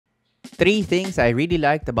3 things I really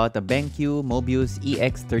liked about the BenQ MOBIUZ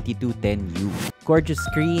EX3210U. Gorgeous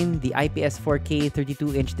screen, the IPS 4K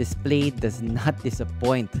 32-inch display does not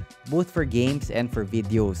disappoint, both for games and for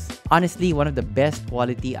videos. Honestly, one of the best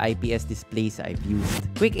quality IPS displays I've used.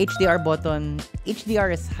 Quick HDR button.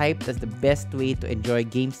 HDR is hyped as the best way to enjoy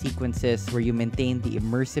game sequences where you maintain the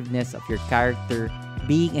immersiveness of your character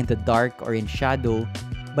being in the dark or in shadow,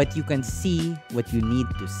 but you can see what you need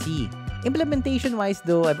to see. Implementation-wise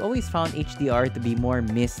though, I've always found HDR to be more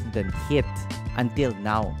miss than hit until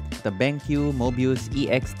now. The BenQ MOBIUZ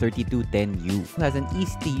EX3210U has an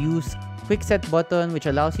easy-to-use quick set button which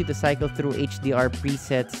allows you to cycle through HDR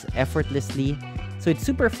presets effortlessly, so it's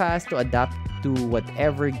super fast to adapt to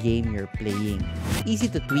whatever game you're playing. Easy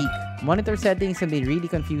to tweak. Monitor settings can be really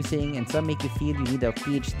confusing and some make you feel you need a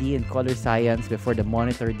PhD in color science before the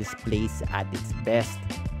monitor displays at its best.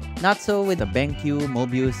 Not so with the BenQ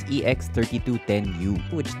MOBIUZ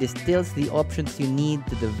EX3210U, which distills the options you need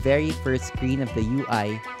to the very first screen of the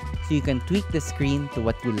UI so you can tweak the screen to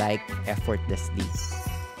what you like effortlessly.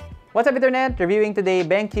 What's up, Internet? Reviewing today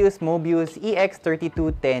BenQ's MOBIUZ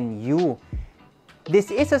EX3210U.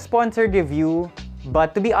 This is a sponsored review,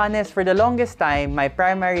 but to be honest, for the longest time, my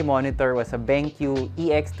primary monitor was a BenQ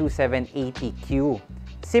EX2780Q.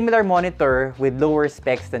 Similar monitor with lower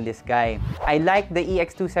specs than this guy. I like the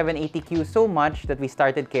EX2780Q so much that we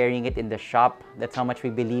started carrying it in the shop. That's how much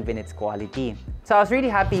we believe in its quality. So I was really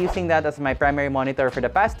happy using that as my primary monitor for the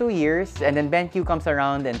past 2 years, and then BenQ comes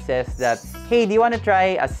around and says that, hey, do you want to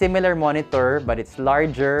try a similar monitor but it's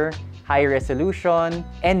larger, high resolution,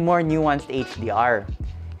 and more nuanced HDR?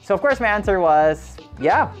 So of course my answer was,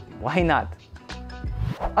 yeah, why not?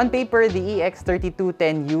 On paper, the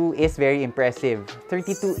EX3210U is very impressive.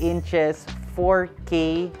 32 inches,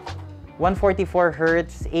 4K,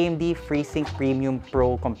 144Hz, AMD FreeSync Premium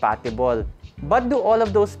Pro compatible. But do all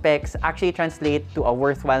of those specs actually translate to a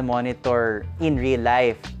worthwhile monitor in real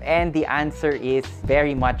life? And the answer is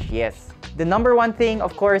very much yes. The number one thing,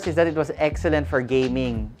 of course, is that it was excellent for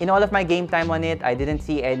gaming. In all of my game time on it, I didn't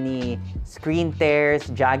see any screen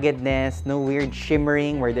tears, jaggedness, no weird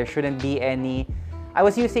shimmering where there shouldn't be any. I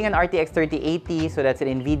was using an RTX 3080, so that's an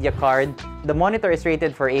NVIDIA card. The monitor is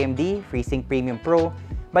rated for AMD FreeSync Premium Pro,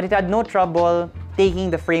 but it had no trouble taking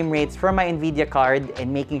the frame rates from my NVIDIA card and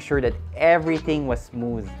making sure that everything was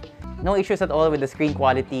smooth. No issues at all with the screen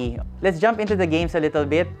quality. Let's jump into the games a little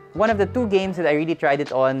bit. One of the 2 games that I really tried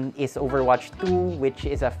it on is Overwatch 2, which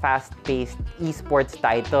is a fast-paced esports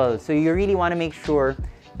title. So you really want to make sure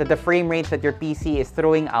that the frame rates that your PC is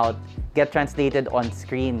throwing out get translated on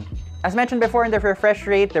screen. As mentioned before, in the refresh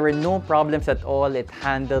rate, there were no problems at all. It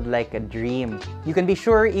handled like a dream. You can be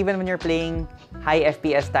sure, even when you're playing high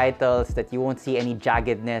FPS titles, that you won't see any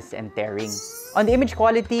jaggedness and tearing. On the image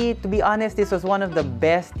quality, to be honest, this was one of the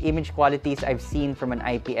best image qualities I've seen from an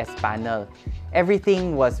IPS panel.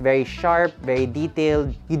 Everything was very sharp, very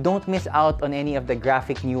detailed. You don't miss out on any of the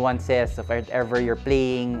graphic nuances of whatever you're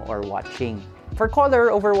playing or watching. For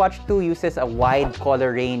color, Overwatch 2 uses a wide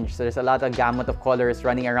color range, so there's a lot of gamut of colors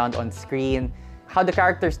running around on screen. How the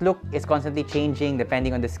characters look is constantly changing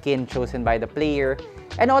depending on the skin chosen by the player.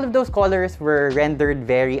 And all of those colors were rendered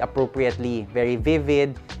very appropriately, very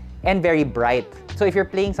vivid, and very bright. So if you're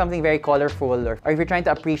playing something very colorful, or if you're trying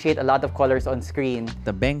to appreciate a lot of colors on screen,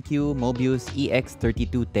 the BenQ MOBIUZ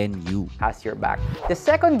EX3210U has your back. The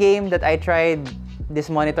second game that I tried this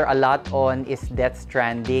monitor a lot on is Death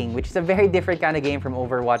Stranding, which is a very different kind of game from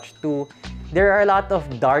Overwatch 2. There are a lot of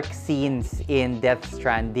dark scenes in Death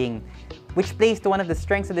Stranding, which plays to one of the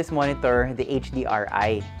strengths of this monitor, the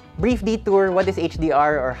HDRI. Brief detour, what is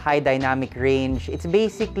HDR or High Dynamic Range? It's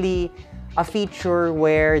basically a feature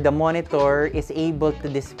where the monitor is able to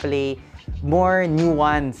display more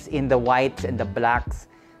nuance in the whites and the blacks.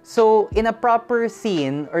 So in a proper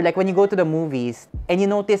scene, or like when you go to the movies and you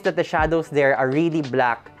notice that the shadows there are really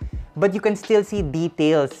black, but you can still see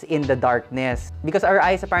details in the darkness because our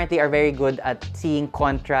eyes apparently are very good at seeing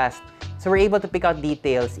contrast. So we're able to pick out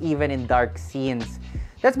details even in dark scenes.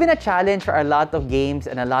 That's been a challenge for a lot of games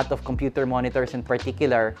and a lot of computer monitors in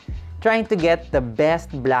particular, trying to get the best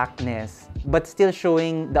blackness but still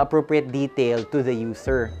showing the appropriate detail to the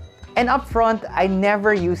user. And up front, I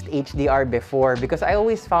never used HDR before because I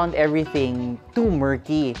always found everything too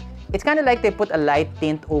murky. It's kind of like they put a light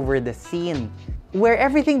tint over the scene, where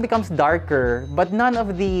everything becomes darker, but none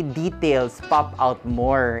of the details pop out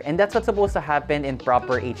more. And that's what's supposed to happen in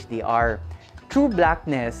proper HDR. True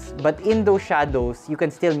blackness, but in those shadows, you can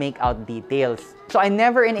still make out details. So I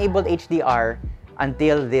never enabled HDR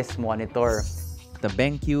until this monitor. the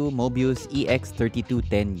BenQ MOBIUZ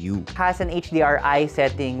EX3210U. It has an HDRI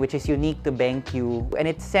setting which is unique to BenQ, and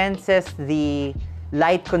it senses the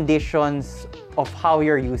light conditions of how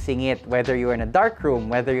you're using it, whether you're in a dark room,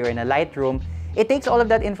 whether you're in a light room. It takes all of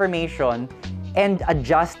that information and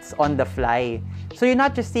adjusts on the fly. So you're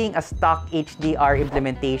not just seeing a stock HDR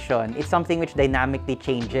implementation, it's something which dynamically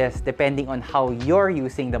changes depending on how you're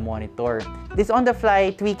using the monitor. This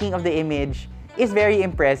on-the-fly tweaking of the image is very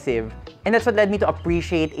impressive, and that's what led me to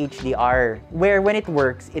appreciate HDR, where when it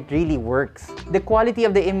works, it really works. The quality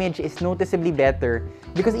of the image is noticeably better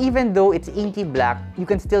because even though it's inky black, you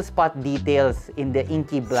can still spot details in the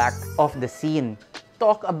inky black of the scene.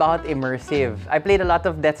 Talk about immersive. I played a lot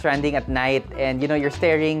of Death Stranding at night, and you're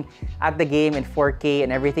staring at the game in 4K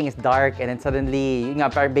and everything is dark, and then suddenly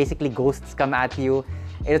basically ghosts come at you.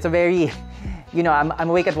 It's a very I'm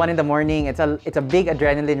awake at 1 in the morning. It's a big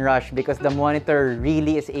adrenaline rush because the monitor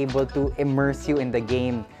really is able to immerse you in the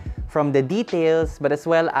game, from the details, but as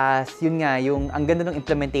well as yung ang ganda ng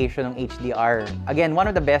implementation ng HDR. Again, one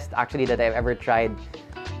of the best actually that I've ever tried.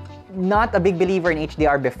 Not a big believer in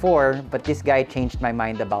HDR before, but this guy changed my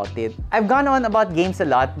mind about it. I've gone on about games a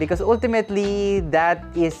lot because ultimately that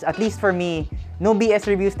is, at least for me, no BS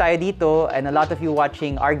reviews tayo dito, and a lot of you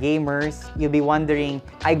watching are gamers. You'll be wondering,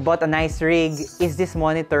 I bought a nice rig. Is this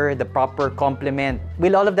monitor the proper complement?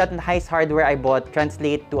 Will all of that nice hardware I bought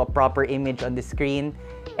translate to a proper image on the screen?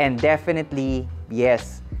 And definitely,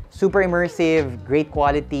 yes. Super immersive, great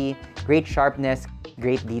quality, great sharpness,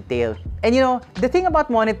 great detail. And the thing about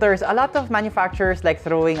monitors, a lot of manufacturers like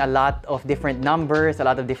throwing a lot of different numbers, a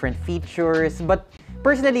lot of different features. But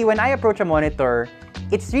personally, when I approach a monitor,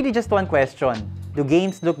 it's really just one question. Do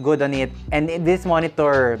games look good on it? And in this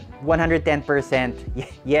monitor,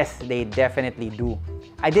 110%, yes, they definitely do.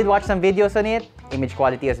 I did watch some videos on it. Image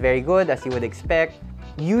quality is very good, as you would expect.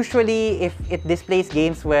 Usually, if it displays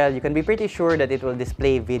games well, you can be pretty sure that it will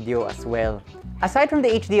display video as well. Aside from the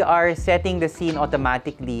HDR setting the scene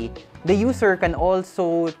automatically, the user can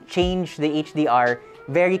also change the HDR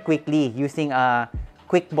very quickly using a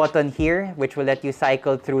quick button here, which will let you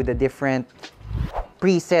cycle through the different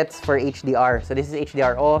presets for HDR. So this is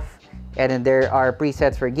HDR off, and then there are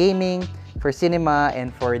presets for gaming, for cinema,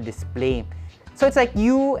 and for display. So it's like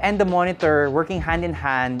you and the monitor working hand in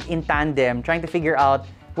hand, in tandem, trying to figure out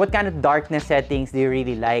what kind of darkness settings do you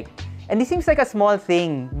really like. And this seems like a small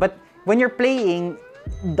thing, but when you're playing,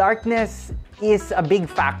 darkness is a big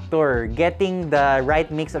factor. Getting the right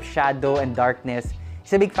mix of shadow and darkness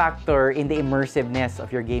is a big factor in the immersiveness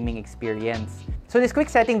of your gaming experience. So this quick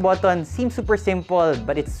setting button seems super simple,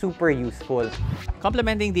 but it's super useful.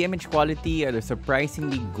 Complementing the image quality are the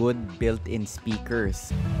surprisingly good built-in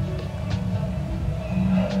speakers.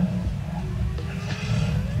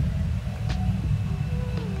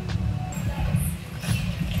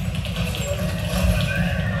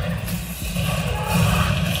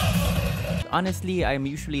 Honestly, I'm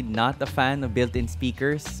usually not a fan of built-in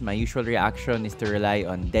speakers. My usual reaction is to rely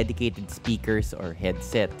on dedicated speakers or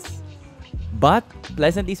headsets. But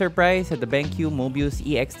pleasantly surprised that the BenQ MOBIUZ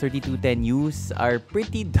EX3210Us are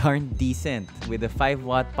pretty darn decent, with a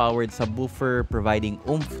 5-watt powered subwoofer providing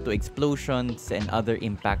oomph to explosions and other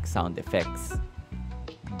impact sound effects.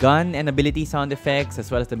 Gun and ability sound effects,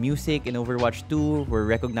 as well as the music in Overwatch 2, were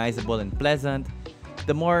recognizable and pleasant.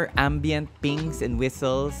 The more ambient pings and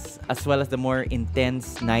whistles, as well as the more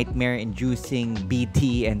intense nightmare-inducing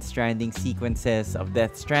BT and stranding sequences of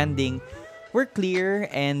Death Stranding, were clear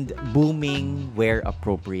and booming where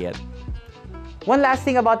appropriate. One last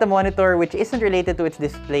thing about the monitor, which isn't related to its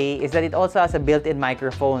display, is that it also has a built-in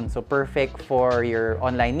microphone, so perfect for your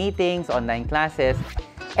online meetings, online classes.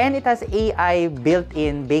 And it has AI baked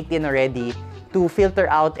in already, to filter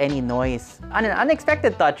out any noise. An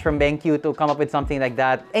unexpected touch from BenQ to come up with something like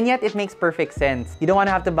that, and yet it makes perfect sense. You don't want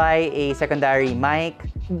to have to buy a secondary mic.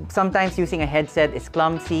 Sometimes using a headset is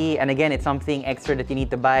clumsy, and again, it's something extra that you need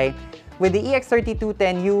to buy. With the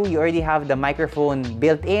EX3210U, you already have the microphone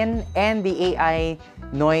built in, and the AI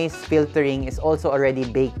noise filtering is also already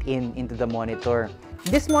baked into the monitor.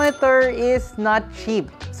 This monitor is not cheap,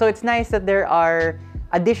 so it's nice that there are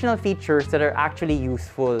additional features that are actually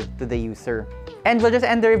useful to the user. And we'll just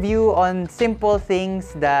end the review on simple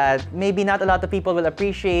things that maybe not a lot of people will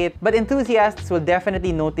appreciate, but enthusiasts will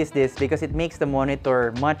definitely notice this because it makes the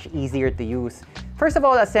monitor much easier to use. First of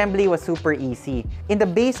all, assembly was super easy. In the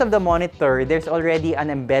base of the monitor, there's already an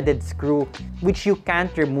embedded screw which you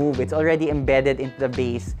can't remove. It's already embedded into the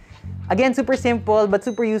base. Again, super simple but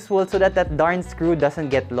super useful so that that darn screw doesn't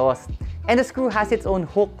get lost. And the screw has its own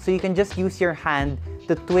hook, so you can just use your hand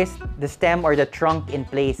to twist the stem or the trunk in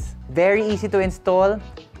place. Very easy to install,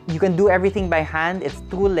 You can do everything by hand, it's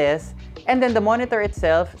toolless, and then the monitor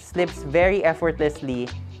itself slips very effortlessly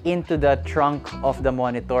into the trunk of the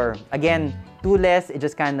monitor. Again, toolless, it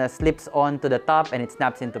just kind of slips onto the top and it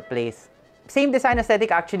snaps into place. Same design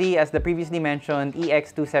aesthetic actually as the previously mentioned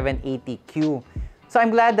EX2780Q. So I'm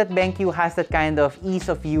glad that BenQ has that kind of ease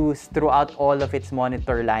of use throughout all of its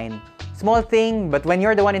monitor line. Small thing, but when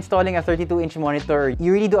you're the one installing a 32-inch monitor,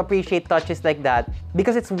 you really do appreciate touches like that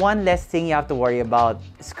because it's one less thing you have to worry about.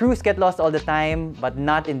 Screws get lost all the time, but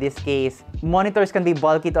not in this case. Monitors can be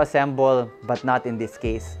bulky to assemble, but not in this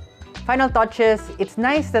case. Final touches, it's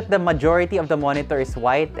nice that the majority of the monitor is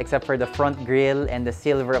white except for the front grille and the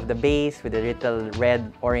silver of the base with a little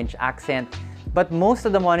red-orange accent. But most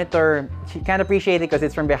of the monitor, you can't appreciate it because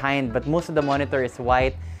it's from behind, but most of the monitor is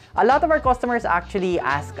white. A lot of our customers actually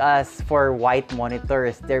ask us for white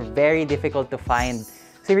monitors. They're very difficult to find.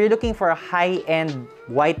 So if you're looking for a high-end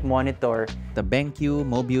white monitor, The BenQ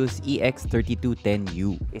MOBIUZ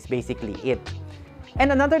EX3210U is basically it.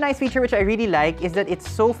 And another nice feature which I really like is that it's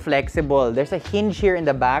so flexible. There's a hinge here in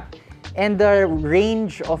the back, and the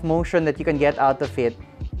range of motion that you can get out of it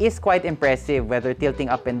is quite impressive, whether tilting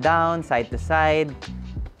up and down, side to side,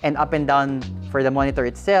 and up and down for the monitor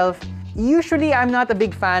itself. Usually, I'm not a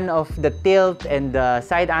big fan of the tilt and the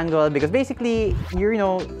side angle because basically,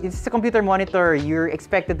 it's a computer monitor, you're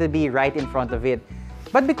expected to be right in front of it.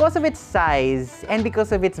 But because of its size and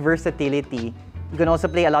because of its versatility, you can also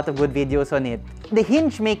play a lot of good videos on it. The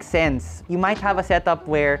hinge makes sense. You might have a setup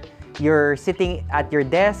where you're sitting at your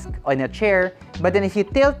desk on a chair, but then if you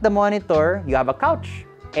tilt the monitor, you have a couch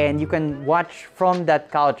and you can watch from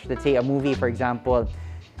that couch, let's say a movie, for example.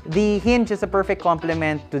 The hinge is a perfect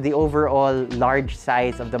complement to the overall large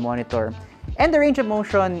size of the monitor. And the range of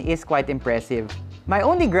motion is quite impressive. My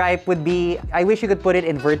only gripe would be, I wish you could put it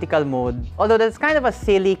in vertical mode. Although that's kind of a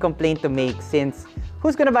silly complaint to make since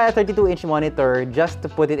who's gonna buy a 32-inch monitor just to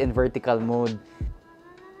put it in vertical mode?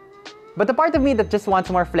 But the part of me that just wants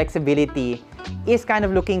more flexibility is kind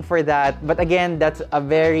of looking for that. But again, that's a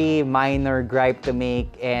very minor gripe to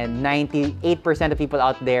make, and 98% of people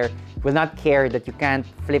out there will not care that you can't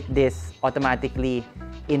flip this automatically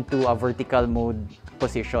into a vertical mode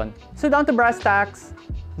position. So down to brass tacks.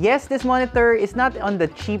 Yes, this monitor is not on the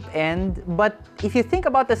cheap end, but if you think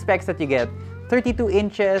about the specs that you get, 32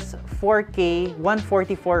 inches, 4K,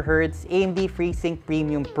 144Hz, AMD FreeSync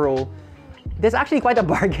Premium Pro, there's actually quite a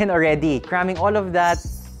bargain already. Cramming all of that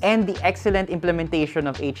and the excellent implementation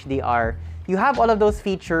of HDR, you have all of those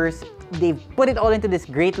features. They've put it all into this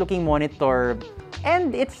great looking monitor,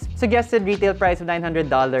 and its suggested retail price of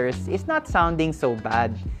 $900 is not sounding so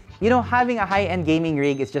bad. You know, having a high-end gaming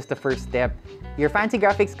rig is just the first step. Your fancy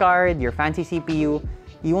graphics card, your fancy CPU,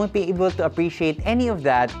 you won't be able to appreciate any of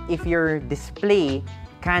that if your display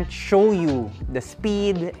can't show you the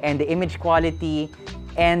speed and the image quality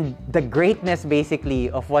and the greatness,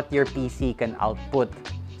 basically, of what your PC can output.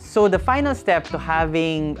 So the final step to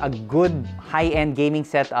having a good high-end gaming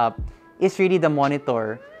setup is really the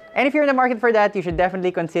monitor. And if you're in the market for that, you should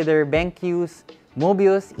definitely consider BenQ's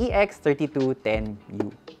MOBIUZ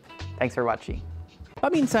EX3210U. Thanks for watching.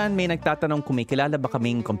 Paminsan may nagtatanong kung may kilala ba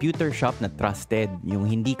kaming computer shop na trusted, yung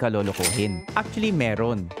hindi ka lolokohin. Actually,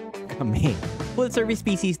 meron. Kami. Full-service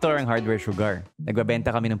PC store ang Hardware Sugar.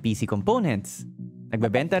 Nagbabenta kami ng PC components.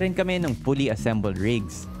 Nagbabenta rin kami ng fully assembled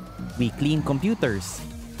rigs. We clean computers.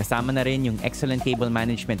 Kasama na rin yung excellent cable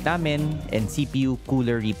management namin and CPU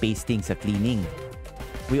cooler repasting sa cleaning.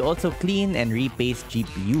 We also clean and repaste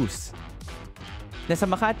GPUs. Nasa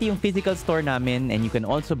Makati yung physical store namin, and you can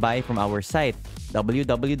also buy from our site,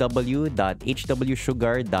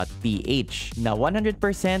 www.hwsugar.ph, na 100%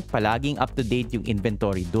 palaging up-to-date yung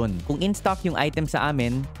inventory dun. Kung in-stock yung item sa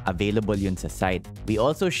amin, available yun sa site. We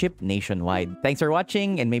also ship nationwide. Thanks for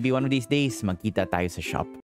watching, and maybe one of these days, magkita tayo sa shop.